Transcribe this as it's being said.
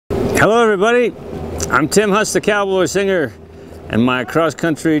Hello everybody, I'm Tim Hus, the cowboy singer, and my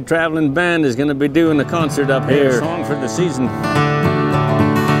cross-country traveling band is going to be doing a concert up here. Song for the season.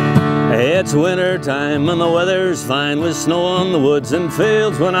 It's winter time and the weather's fine with snow on the woods and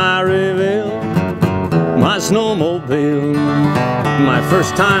fields when I reveal my snowmobile. My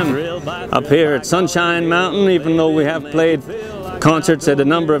first time up here at Sunshine Mountain, even though we have played concerts at a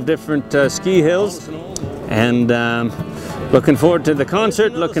number of different ski hills, and looking forward to the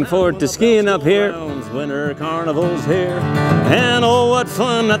concert, looking forward to skiing up here. Winter carnival's here, and oh what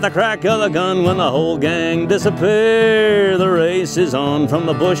fun at the crack of the gun when the whole gang disappear. The race is on from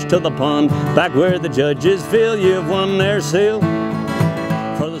the bush to the pond, back where the judges feel you've won their seal.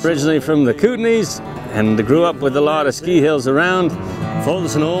 Originally from the Kootenays, and grew up with a lot of ski hills around for the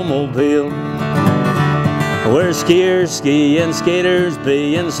snowmobile, where skiers ski and skaters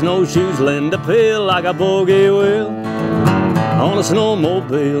be, and snowshoes lend a feel like a bogey wheel on a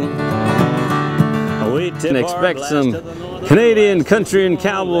snowmobile. We can expect some Canadian country and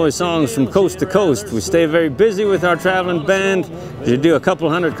cowboy songs from coast to coast. We stay very busy with our traveling band. We do a couple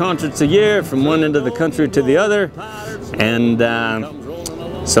hundred concerts a year from one end of the country to the other, and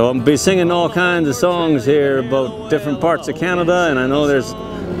so I'll be singing all kinds of songs here about different parts of Canada, and I know there's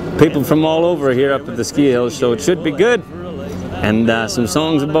people from all over here up at the ski hills, so it should be good. And some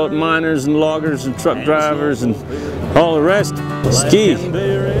songs about miners and loggers and truck drivers and all the rest. Ski.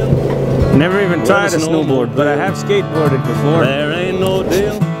 Never even tried a snowboard, but I have skateboarded before. There ain't no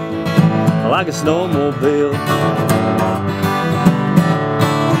deal like a snowmobile.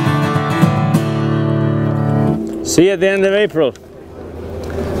 See you at the end of April.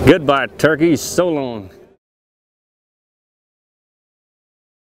 Goodbye, turkeys. So long.